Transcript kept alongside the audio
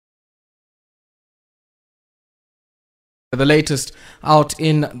The latest out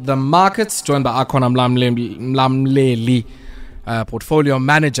in the markets, joined by Akona Mlamleli Portfolio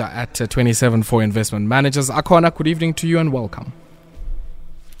Manager at 27 Investment Managers. Akona, good evening to you and welcome.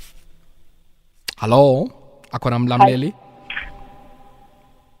 Hello, Akona Mlamleli.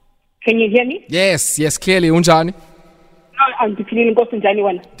 Can you hear me? Yes, clearly. Unjani? I'm Diphilile Nkosi njani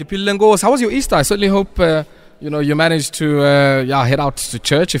wena? Diphilile Nkosi, how was your Easter? I certainly hope you managed to head out to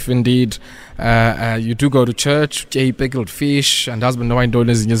church, if indeed you do go to church. Pickled fish and husband no wine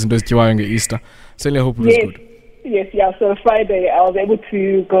dollars in Easter. Certainly hope it was good. Yes. So Friday I was able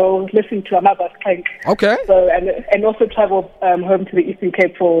to go listen to a mother's clank. Okay. So and also travel home to the Eastern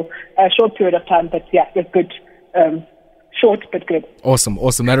Cape for a short period of time. But yeah, it was good. Short but good. Awesome.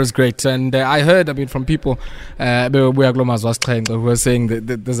 That was great. And I heard, from people who were saying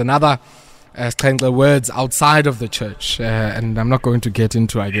that there's another words outside of the church, and I'm not going to get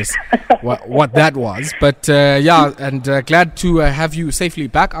into, I guess, what that was. But glad to have you safely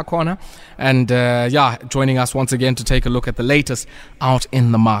back, Akona, and joining us once again to take a look at the latest out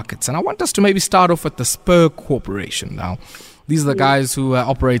in the markets. And I want us to maybe start off with the Spur Corporation now. These are the guys who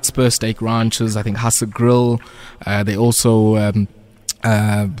operate Spur Steak Ranches, I think Hassa Grill. They also,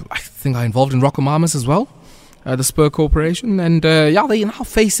 I think, are involved in Rockomamas as well, the Spur Corporation. And they're now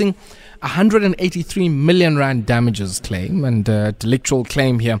facing 183 million rand damages claim and delictual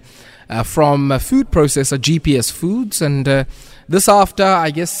claim here from food processor GPS Foods. And this after,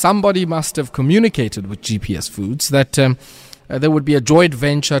 I guess, somebody must have communicated with GPS Foods that there would be a joint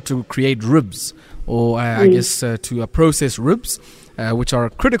venture to create ribs, or to process ribs, which are a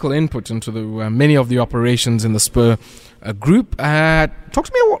critical input into the many of the operations in the Spur group. Talk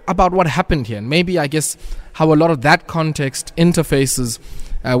to me about what happened here, and maybe, I guess, how a lot of that context interfaces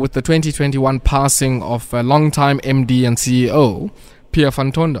with the 2021 passing of longtime MD and CEO, Pierre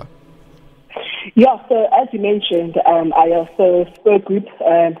van Tonder. Yeah, so as you mentioned, I also Spur Group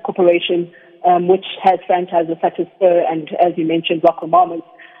Corporation, which has franchises such as Spur and, as you mentioned, Rockomamas.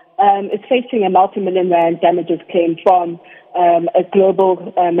 It's facing a multi-million rand damages claim from a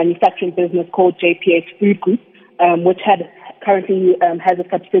global manufacturing business called JPS Food Group, which currently has a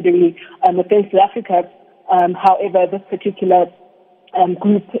subsidiary within South Africa. However, this particular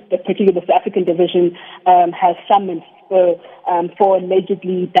group, particularly the South African division, has summoned for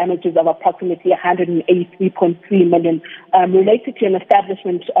allegedly damages of approximately 183.3 million related to an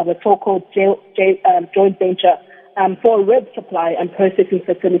establishment of a so-called joint venture for a rib supply and processing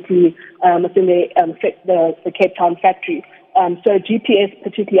facility within the Cape Town factory. So GPS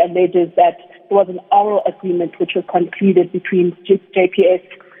particularly alleges that there was an oral agreement which was concluded between JPS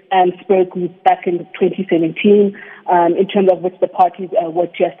and Spur Group back in 2017, in terms of which the parties were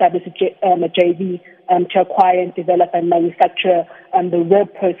to establish a JV to acquire and develop and manufacture the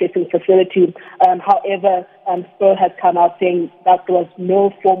rib processing facility. However, Spur has come out saying that there was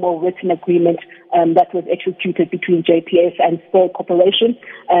no formal written agreement that was executed between JPS and Spur Corporation,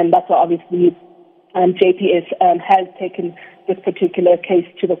 and that's why obviously JPS has taken this particular case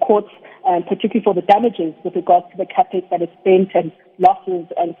to the courts, particularly for the damages with regards to the capex that is spent and losses,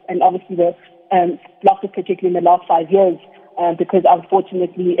 and obviously the losses particularly in the last 5 years, because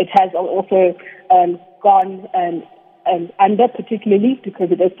unfortunately it has also gone under, particularly because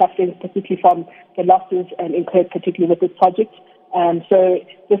it is suffering particularly from the losses incurred particularly with this project. So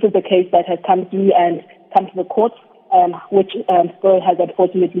this is the case that has come through and come to the courts, which Spur has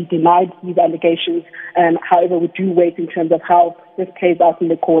unfortunately denied these allegations. However, we do wait in terms of how this plays out in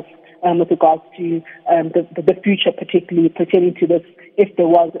the courts with regards to the future, particularly pertaining to this, if there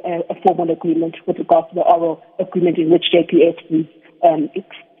was a formal agreement with regards to the oral agreement in which JPS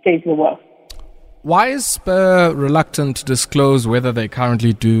says there were. Why is Spur reluctant to disclose whether they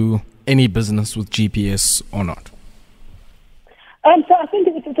currently do any business with GPS or not? So I think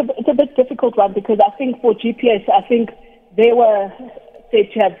it's a bit difficult one, because I think for GPS, I think they were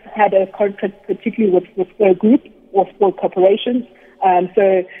said to have had a contract particularly with Spur Group or Spur Corporations.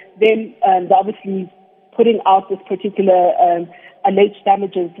 So then obviously putting out this particular alleged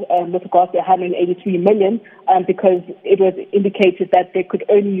damages with regards to 183 million, because it was indicated that they could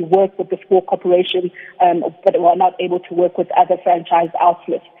only work with the Spur Corporation, but were not able to work with other franchise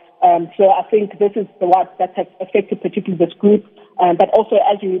outlets. So I think this is the one that has affected particularly this group. But also,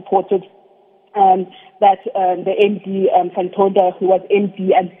 as you reported, that the MD, van Tonder, who was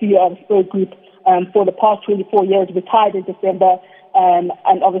MD and CEO of Spur Group for the past 24 years, retired in December,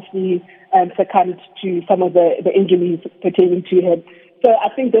 and obviously succumbed to some of the injuries pertaining to him. So I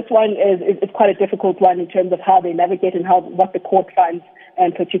think this one is quite a difficult one in terms of how they navigate and what the court finds,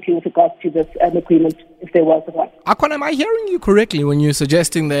 and particularly with regards to this agreement, if there was one. Akona, am I hearing you correctly when you're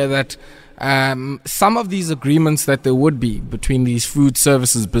suggesting there that some of these agreements that there would be between these food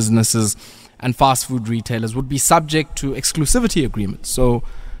services businesses and fast food retailers would be subject to exclusivity agreements. So,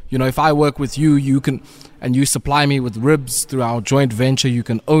 if I work with you, and you supply me with ribs through our joint venture, you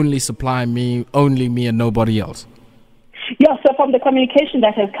can only supply me, and nobody else. Yeah, so from the communication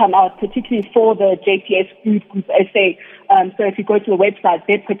that has come out, particularly for the JPS Food Group SA, so if you go to the website,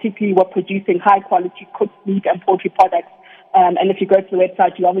 they particularly were producing high-quality cooked meat and poultry products. And if you go to the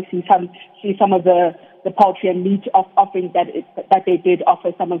website, you obviously see some of the poultry and meat offerings that they did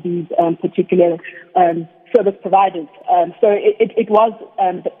offer some of these particular service providers. So it was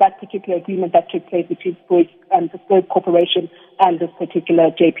that particular agreement that took place between the Spur Corporation and this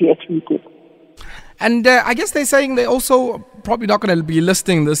particular JPS Food Group. And I guess they're saying they're also probably not going to be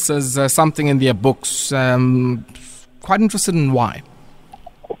listing this as something in their books. Quite interested in why.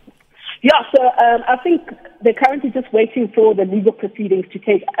 Yeah, so I think they're currently just waiting for the legal proceedings to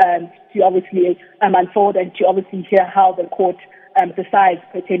take to obviously unfold and to obviously hear how the court decides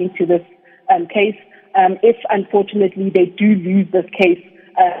pertaining to this case. If unfortunately they do lose this case,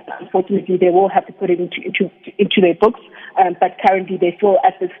 unfortunately they will have to put it into their books. But currently they're still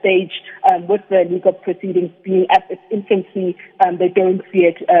at the stage with the legal proceedings being at its infancy. They don't see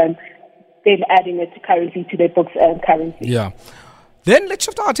it them adding it currently to their books currently. Yeah. Then let's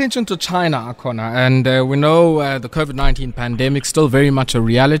shift our attention to China, Akona. And we know the COVID-19 pandemic still very much a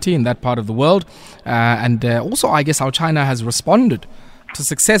reality in that part of the world. And also, I guess, how China has responded to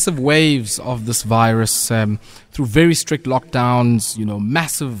successive waves of this virus through very strict lockdowns,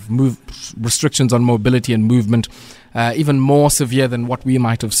 massive restrictions on mobility and movement, even more severe than what we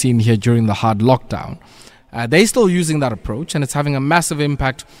might have seen here during the hard lockdown. They're still using that approach, and it's having a massive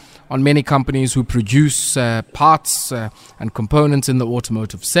impact on many companies who produce parts and components in the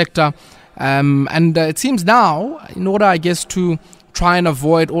automotive sector. And it seems now, in order, I guess, to try and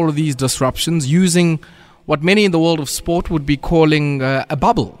avoid all of these disruptions, using what many in the world of sport would be calling a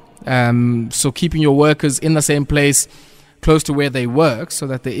bubble. So keeping your workers in the same place, close to where they work, so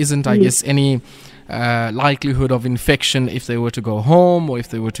that there isn't, I guess, any likelihood of infection if they were to go home or if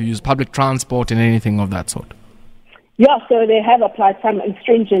they were to use public transport and anything of that sort. Yeah, so they have applied some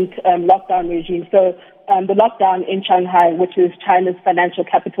stringent lockdown regime. So the lockdown in Shanghai, which is China's financial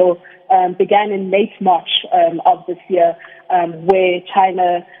capital, began in late March of this year, where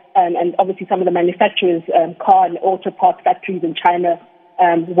China and obviously some of the manufacturers, car and auto parts factories in China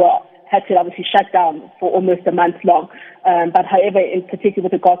had to obviously shut down for almost a month long. But however, in particular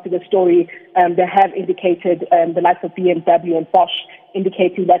with regards to the story, they have indicated the likes of BMW and Bosch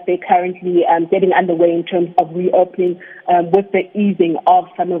indicating that they're currently getting underway in terms of reopening with the easing of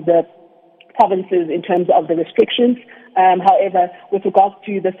some of the provinces in terms of the restrictions. However, with regards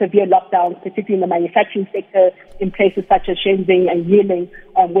to the severe lockdowns, particularly in the manufacturing sector, in places such as Shenzhen and Yiling,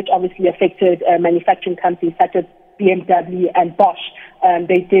 which obviously affected manufacturing companies such as BMW and Bosch,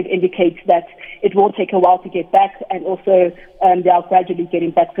 they did indicate that it will take a while to get back, and also they are gradually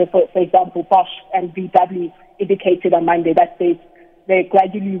getting back. So, for example, Bosch and VW indicated on Monday that they're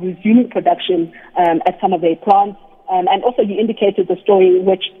gradually resuming production at some of their plants. And also you indicated the story in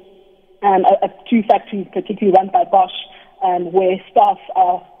which two factories, particularly run by Bosch, where staff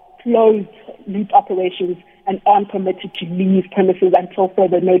are closed loop operations and aren't permitted to leave premises until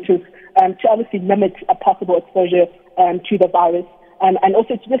further notice, to obviously limit a possible exposure to the virus. And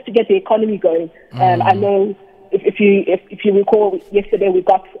also just to get the economy going. I know if you recall, yesterday we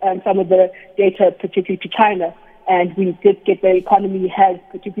got some of the data, particularly to China, and we did get the economy has,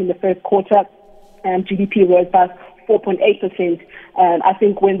 particularly in the first quarter, GDP rose by 4.8%. I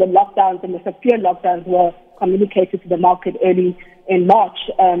think when the lockdowns and the severe lockdowns were communicated to the market early in March,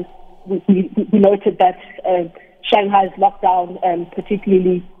 we noted that Shanghai's lockdown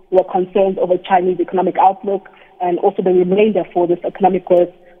particularly were concerns over Chinese economic outlook and also the remainder for this economic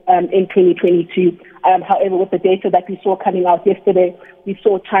growth in 2022. However, with the data that we saw coming out yesterday, we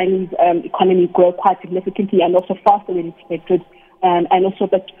saw Chinese economy grow quite significantly and also faster than expected. And also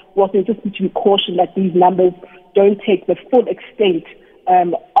that we also just need to be cautioned that these numbers don't take the full extent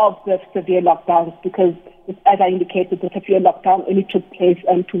of the severe lockdowns, because, as I indicated, the severe lockdown only took place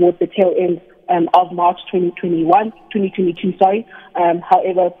towards the tail end of March 2022.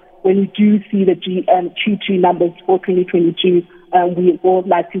 However, when we do see the Q2 numbers for 2022, we would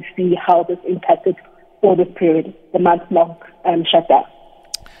like to see how this impacted for this period, the month-long shutdown.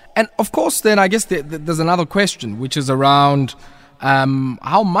 And of course, then I guess there's another question, which is around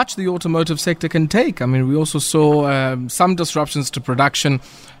how much the automotive sector can take. I mean, we also saw some disruptions to production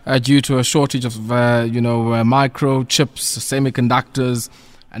due to a shortage of, microchips, semiconductors,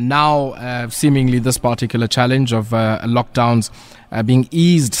 And now, seemingly, this particular challenge of lockdowns being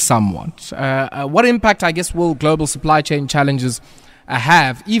eased somewhat. What impact, I guess, will global supply chain challenges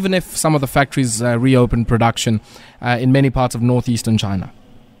have, even if some of the factories reopen production in many parts of northeastern China?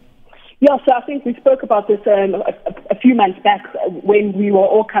 Yeah, so I think we spoke about this a few months back when we were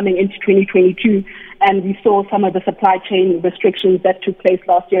all coming into 2022, and we saw some of the supply chain restrictions that took place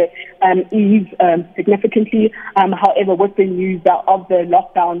last year ease significantly. However, with the news of the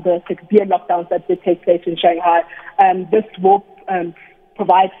lockdown, the severe lockdowns that did take place in Shanghai, this will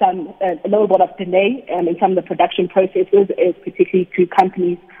provide a little bit of delay in some of the production processes, particularly to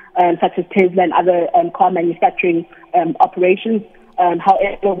companies such as Tesla and other car manufacturing operations.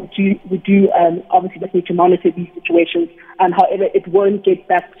 However, we do obviously just need to monitor these situations. However, it won't get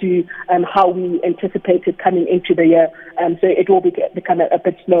back to how we anticipated coming into the year. So it will become a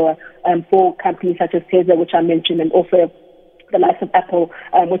bit slower for companies such as Tesla, which I mentioned, and also the likes of Apple,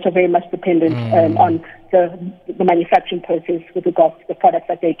 which are very much dependent on the manufacturing process with regards to the products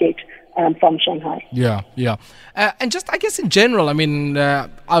that they get from Shanghai. Yeah. And just, I guess, in general, I mean,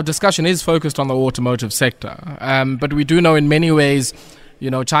 our discussion is focused on the automotive sector. But we do know in many ways,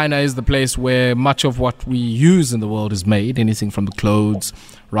 China is the place where much of what we use in the world is made, anything from the clothes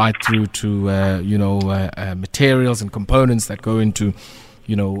right through to, materials and components that go into,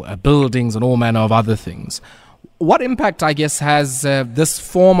 buildings and all manner of other things. What impact, I guess, has this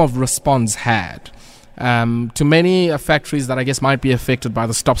form of response had to many factories that I guess might be affected by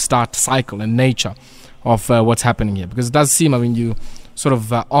the stop-start cycle and nature of what's happening here? Because it does seem, you sort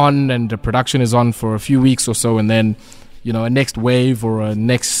of on and the production is on for a few weeks or so, and then, a next wave or a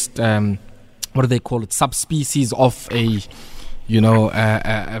next, what do they call it, subspecies of a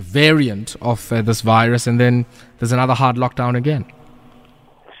variant of this virus, and then there's another hard lockdown again.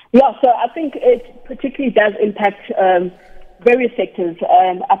 Yeah, so I think it particularly does impact various sectors.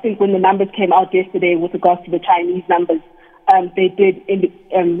 I think when the numbers came out yesterday with regards to the Chinese numbers, they did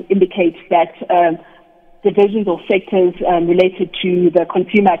indicate that divisions or sectors related to the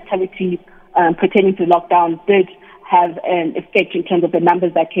consumer activity pertaining to lockdown did have an effect in terms of the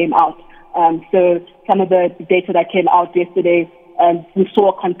numbers that came out. So some of the data that came out yesterday, we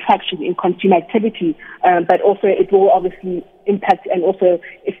saw a contraction in consumer activity, but also it will obviously impact and also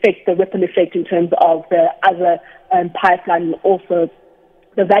affect the ripple effect in terms of the other pipeline, and also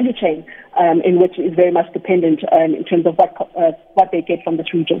the value chain, in which is very much dependent in terms of what they get from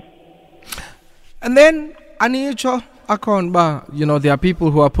this region. And then, Anicho Akon, there are people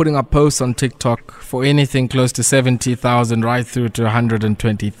who are putting up posts on TikTok for anything close to 70,000 right through to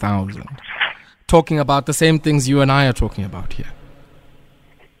 120,000, talking about the same things you and I are talking about here.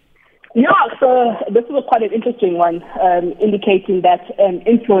 Yeah, so this is quite an interesting one, indicating that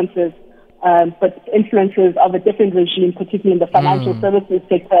influencers of a different regime, particularly in the financial services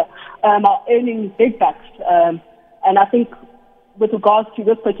sector, are earning big bucks. And I think with regards to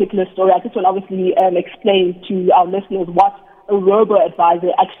this particular story, I just want to obviously explain to our listeners what a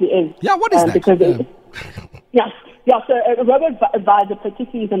robo-advisor actually is. Yeah, what is that? Because so a robo-advisor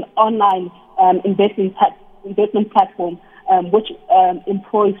particularly is an online investment platform which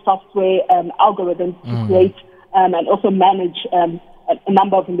employs software algorithms to create and also manage a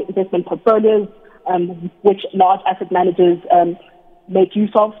number of investment portfolios, which large asset managers make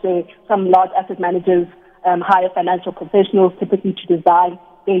use of. So some large asset managers hire financial professionals typically to design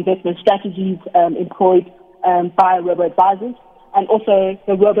the investment strategies employed by robo-advisors. And also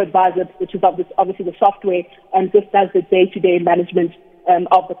the robo-advisor, which is obviously the software, this does the day-to-day management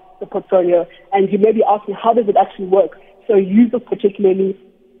of the portfolio. And you may be asking, how does it actually work? So users particularly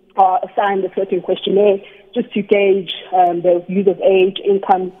are assigned a certain questionnaire just to gauge the user's age,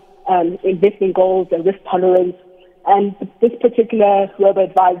 income, investment goals, and risk tolerance. And this particular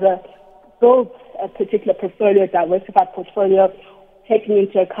robo-advisor builds a particular portfolio, diversified portfolio, taking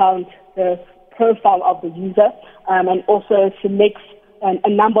into account the profile of the user, and also selects a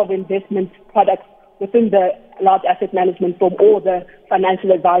number of investment products within the large asset management firm or the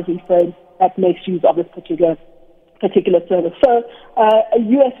financial advisory firm that makes use of this particular service. So a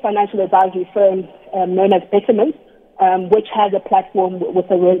U.S. financial advisory firm known as Betterment, which has a platform with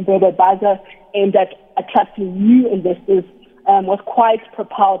a robo-advisor aimed at attracting new investors, was quite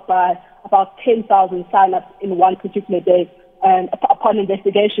propelled by about 10,000 sign-ups in one particular day. And upon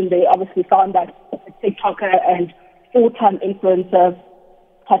investigation, they obviously found that a TikToker and full-time influencer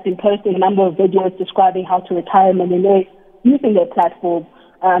has been posting a number of videos describing how to retire millionaires using their platform.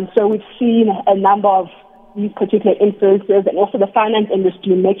 So we've seen a number of these particular influencers and also the finance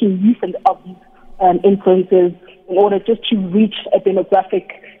industry making use of these influencers in order just to reach a demographic,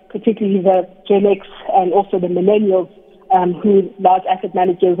 particularly the Gen X and also the millennials, who large asset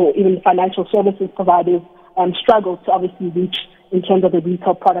managers or even financial services providers struggle to obviously reach in terms of the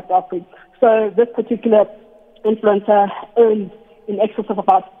retail product offering. So this particular influencer earns in excess of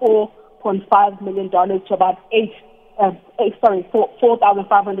about $4.5 million to about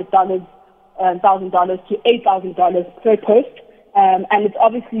 $4,500 to $8,000 per post. And it's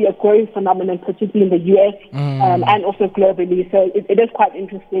obviously a growing phenomenon, particularly in the US and also globally. So it is quite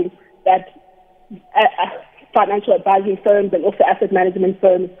interesting that financial advisory firms and also asset management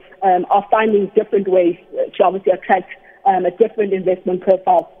firms are finding different ways to obviously attract a different investment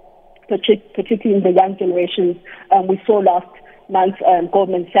profile, particularly in the young generations. We saw last month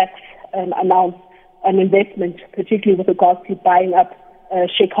Goldman Sachs announce an investment, particularly with regards to buying up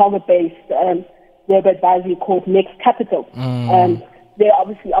Chicago-based robo-advisory called Next Capital. They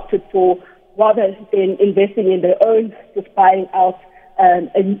obviously opted for, rather than investing in their own, just buying out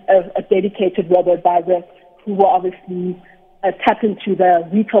a dedicated robo-advisor who will obviously tap into the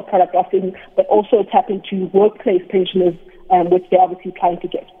retail product offering, but also tap into workplace pensioners, which they're obviously trying to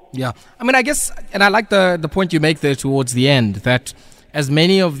get. Yeah. I mean, I guess, and I like the point you make there towards the end, that as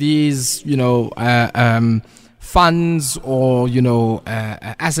many of these, funds or,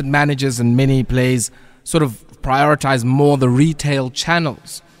 asset managers in many plays sort of prioritize more the retail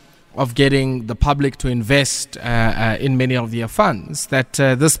channels of getting the public to invest in many of their funds, that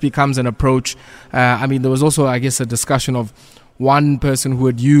this becomes an approach. There was also, I guess, a discussion of one person who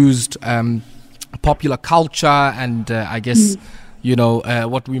had used popular culture and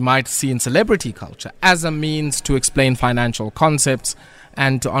what we might see in celebrity culture as a means to explain financial concepts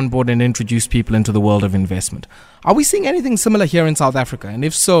and to onboard and introduce people into the world of investment. Are we seeing anything similar here in South Africa? And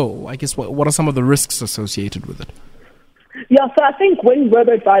if so, I guess what are some of the risks associated with it? Yeah, so I think when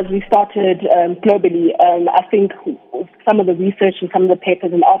robo-advisory started globally, I think some of the research and some of the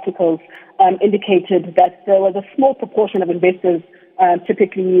papers and articles indicated that there was a small proportion of investors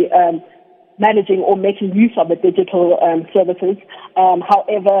typically managing or making use of the digital services.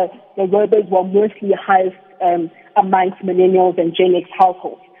 However, the robos were mostly highest amongst millennials and Gen X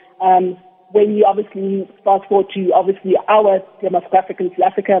households. When you obviously fast forward to obviously our demographic in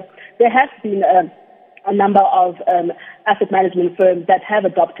South Africa, there has been a number of asset management firms that have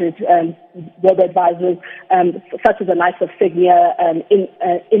adopted robo-advisors, such as the likes of Signia,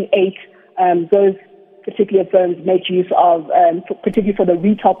 in8. Those particular firms make use of, particularly for the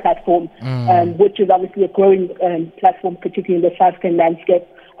retail platform, which is obviously a growing platform, particularly in the South African landscape,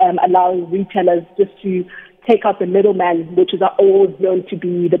 allowing retailers just to take out the middleman, which is always known to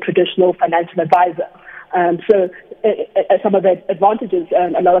be the traditional financial advisor. So some of the advantages,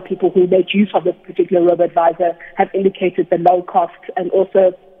 a lot of people who make use of this particular robo-advisor have indicated the low cost and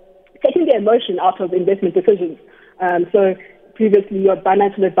also taking the emotion out of investment decisions. So previously, your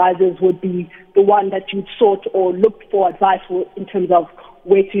financial advisors would be the one that you sought or looked for advice for in terms of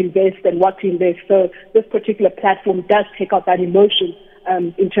where to invest and what to invest. So this particular platform does take out that emotion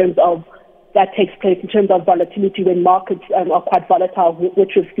in terms of that takes place in terms of volatility when markets are quite volatile,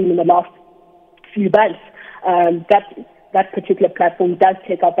 which we've seen in the last few months. That particular platform does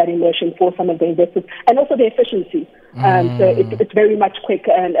take out that emotion for some of the investors and also the efficiency. So it's very much quick,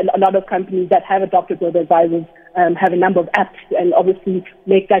 and a lot of companies that have adopted robo-advisors have a number of apps and obviously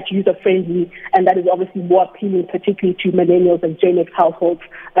make that user-friendly, and that is obviously more appealing, particularly to millennials and Gen X households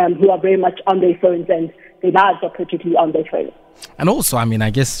who are very much on their phones, and their lives are particularly on their phones. And also, I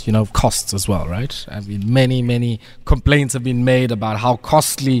guess, costs as well, right? Many complaints have been made about how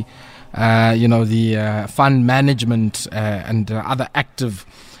costly, the fund management and other active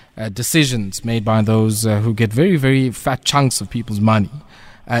decisions made by those who get very, very fat chunks of people's money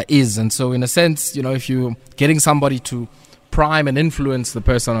is. And so, in a sense, if you're getting somebody to prime and influence the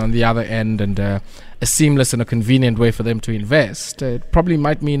person on the other end and a seamless and a convenient way for them to invest, it probably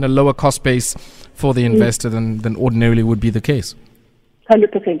might mean a lower cost base for the investor than ordinarily would be the case.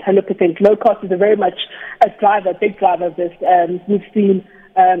 100%. Low cost is a very much a big driver of this. We've seen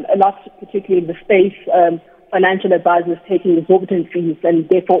a lot, particularly in the space, financial advisors taking exorbitant fees and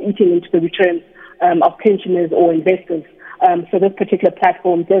therefore eating into the returns of pensioners or investors. So this particular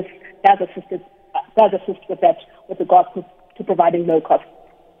platform does assist with that with regards to providing low cost.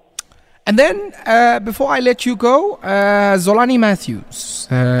 And then, before I let you go, Zolani Matthews.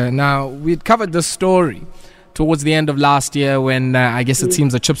 Now, we'd covered this story towards the end of last year when I guess it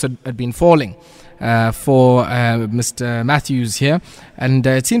seems the chips had been falling for Mr. Matthews here. And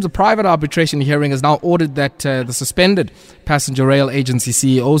it seems a private arbitration hearing has now ordered that the suspended passenger rail agency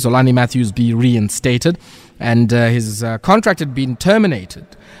CEO, Zolani Matthews, be reinstated. And his contract had been terminated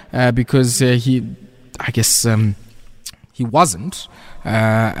because he he wasn't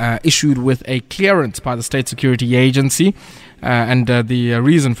issued with a clearance by the State Security Agency. And the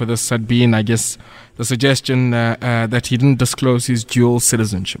reason for this had been, I guess, the suggestion that he didn't disclose his dual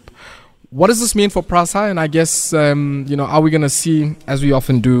citizenship. What does this mean for Prasa? And I guess, are we going to see, as we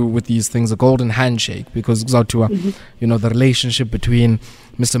often do with these things, a golden handshake? Because the relationship between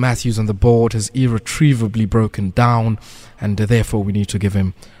Mr. Matthews and the board has irretrievably broken down, and therefore we need to give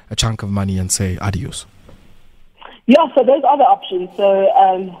him a chunk of money and say adios. Yeah, so there's other options. So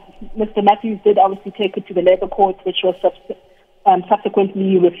Mr. Matthews did obviously take it to the Labour Court, which was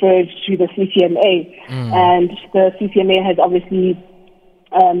subsequently referred to the CCMA. And the CCMA has obviously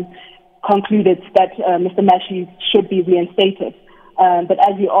concluded that Mr. Matthews should be reinstated. But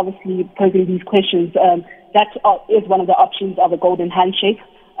as you're obviously posing these questions, that is one of the options of a golden handshake.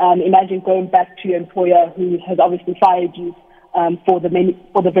 Imagine going back to your employer who has obviously fired you for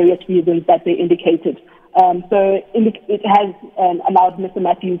the various reasons that they indicated. So it has allowed Mr.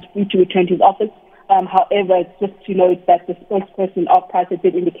 Matthews to return to his office. However, just to note that the spokesperson of Prasa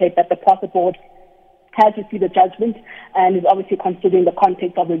did indicate that the Prasa board has received a judgment and is obviously considering the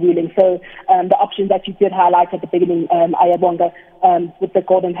context of the ruling. So the options that you did highlight at the beginning, Ayabonga, with the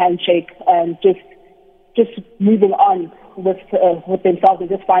golden handshake, just moving on with themselves and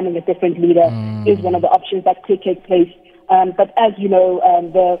just finding a different leader is one of the options that could take place. But as you know,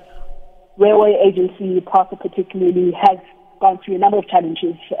 the railway agency, Prasa particularly, has gone through a number of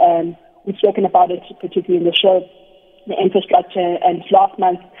challenges. We've spoken about it, particularly in the show, the infrastructure. And last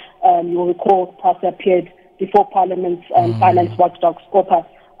month, you'll recall, Prasa appeared before Parliament's finance watchdog, SCOPA,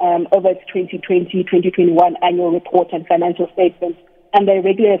 over its 2020-2021 annual report and financial statements, and the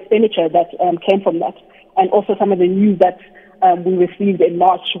irregular expenditure that came from that. And also some of the news that we received in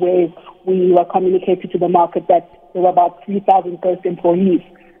March, where we were communicated to the market that there were about 3,000 ghost employees.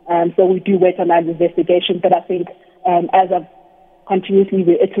 So we do wait on that investigation. But I think, as I've continuously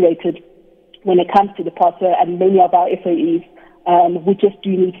reiterated, when it comes to the Prasa and many of our FOEs, we just do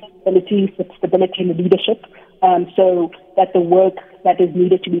need stability in the leadership, so that the work that is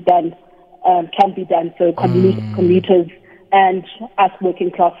needed to be done can be done. So commuters and us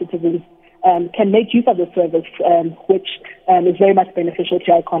working class citizens can make use of the service, which is very much beneficial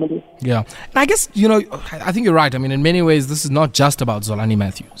to our economy. Yeah. And I guess, I think you're right. I mean, in many ways, this is not just about Zolani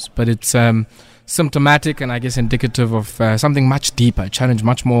Matthews, but it's symptomatic and I guess indicative of something much deeper, a challenge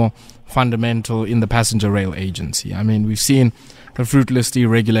much more fundamental in the passenger rail agency. I mean, we've seen the fruitless,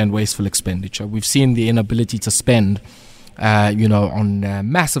 irregular and wasteful expenditure. We've seen the inability to spend,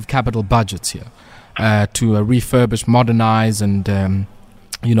 on massive capital budgets here to refurbish, modernize and,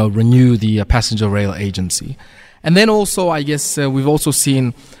 renew the passenger rail agency. And then also, I guess, we've also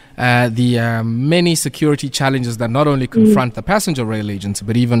seen the many security challenges that not only confront the passenger rail agency,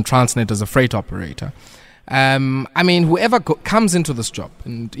 but even Transnet as a freight operator. Whoever comes into this job,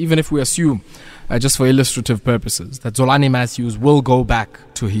 and even if we assume, just for illustrative purposes, that Zolani Matthews will go back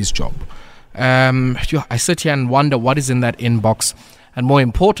to his job, I sit here and wonder what is in that inbox, and more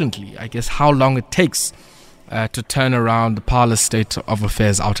importantly, I guess, how long it takes to turn around the parlous state of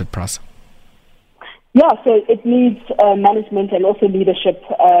affairs out at Prasa. Yeah, so it needs management and also leadership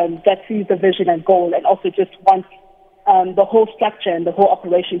that sees the vision and goal, and also just wants the whole structure and the whole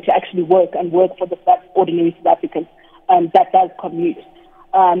operation to actually work for the ordinary South African that does commute.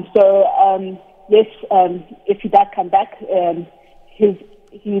 Yes, if he does come back, he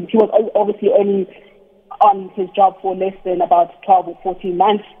was obviously only on his job for less than about 12 or 14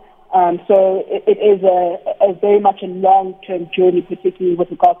 months. So it is a very much a long-term journey, particularly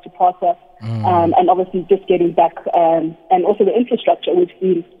with regards to Prasa, and obviously just getting back, and also the infrastructure, which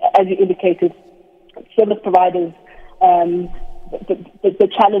is, as you indicated, service providers, the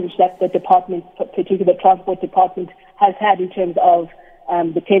challenge that the department, particularly the transport department, has had in terms of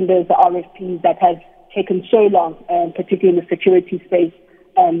the tenders, the RFPs that has taken so long, particularly in the security space,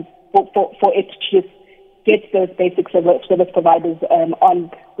 for it to just get those basic service providers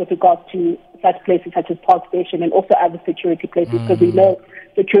on with regards to such places such as Park Station and also other security places, because we know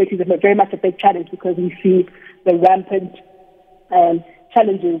security is very much a big challenge, because we see the rampant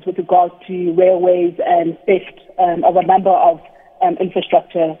challenges with regards to railways and theft of a number of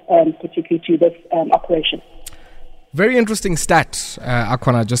infrastructure, particularly to this operation. Very interesting stat,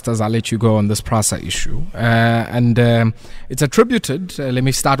 Akona, just as I let you go on this Prasa issue. And it's attributed, let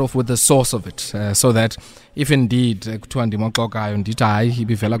me start off with the source of it, so that if indeed, it's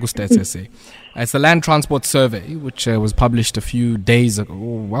the Land Transport Survey, which was published a few days ago,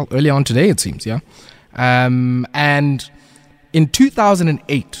 well, earlier on today it seems, yeah? And in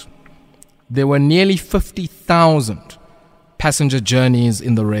 2008, there were nearly 50,000 passenger journeys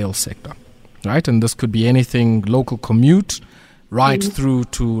in the rail sector. right? And this could be anything local commute, right through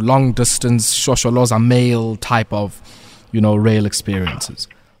to long distance, shosholoza mail type of, rail experiences.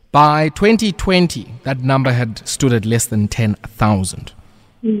 By 2020, that number had stood at less than 10,000.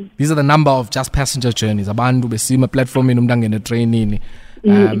 These are the number of just passenger journeys. Abantu besima platform in train.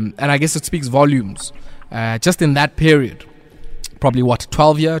 And I guess it speaks volumes. Just in that period, probably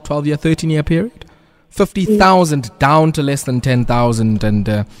 12-year, 13-year period, 50,000 down to less than 10,000, and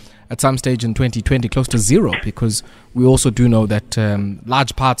at some stage in 2020 close to zero, because we also do know that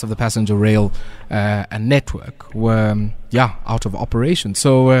large parts of the passenger rail and network were out of operation.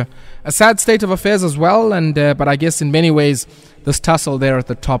 So a sad state of affairs as well, and but I guess in many ways this tussle there at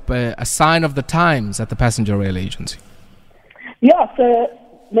the top, a sign of the times at the passenger rail agency. Yeah, so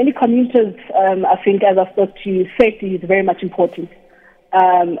many commuters, I think, as I spoke to you, safety is very much important.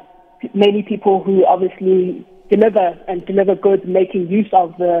 Many people who obviously deliver goods, making use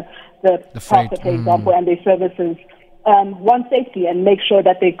of the Prasa, for example, and their services, want safety and make sure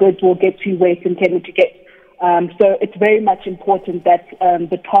that their goods will get to where it's intended to get. So it's very much important that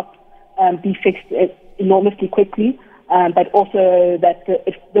the top be fixed enormously quickly, but also that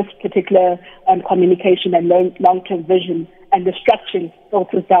if this particular communication and long-term vision and the structure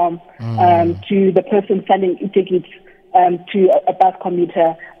filters down to the person selling e-tickets, to a bus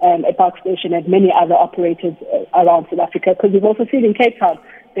commuter, a bus station, and many other operators around South Africa. Because we've also seen in Cape Town,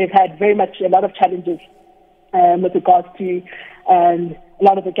 they've had a lot of challenges with regards to a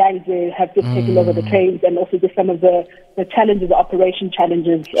lot of the gangs there have just taken over the trains, and also just some of the challenges, the operation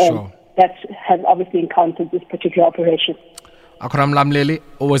challenges that have obviously encountered this particular operation. Akona Mlamleli,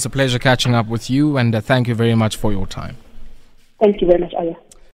 always a pleasure catching up with you, and thank you very much for your time. Thank you very much, Aya.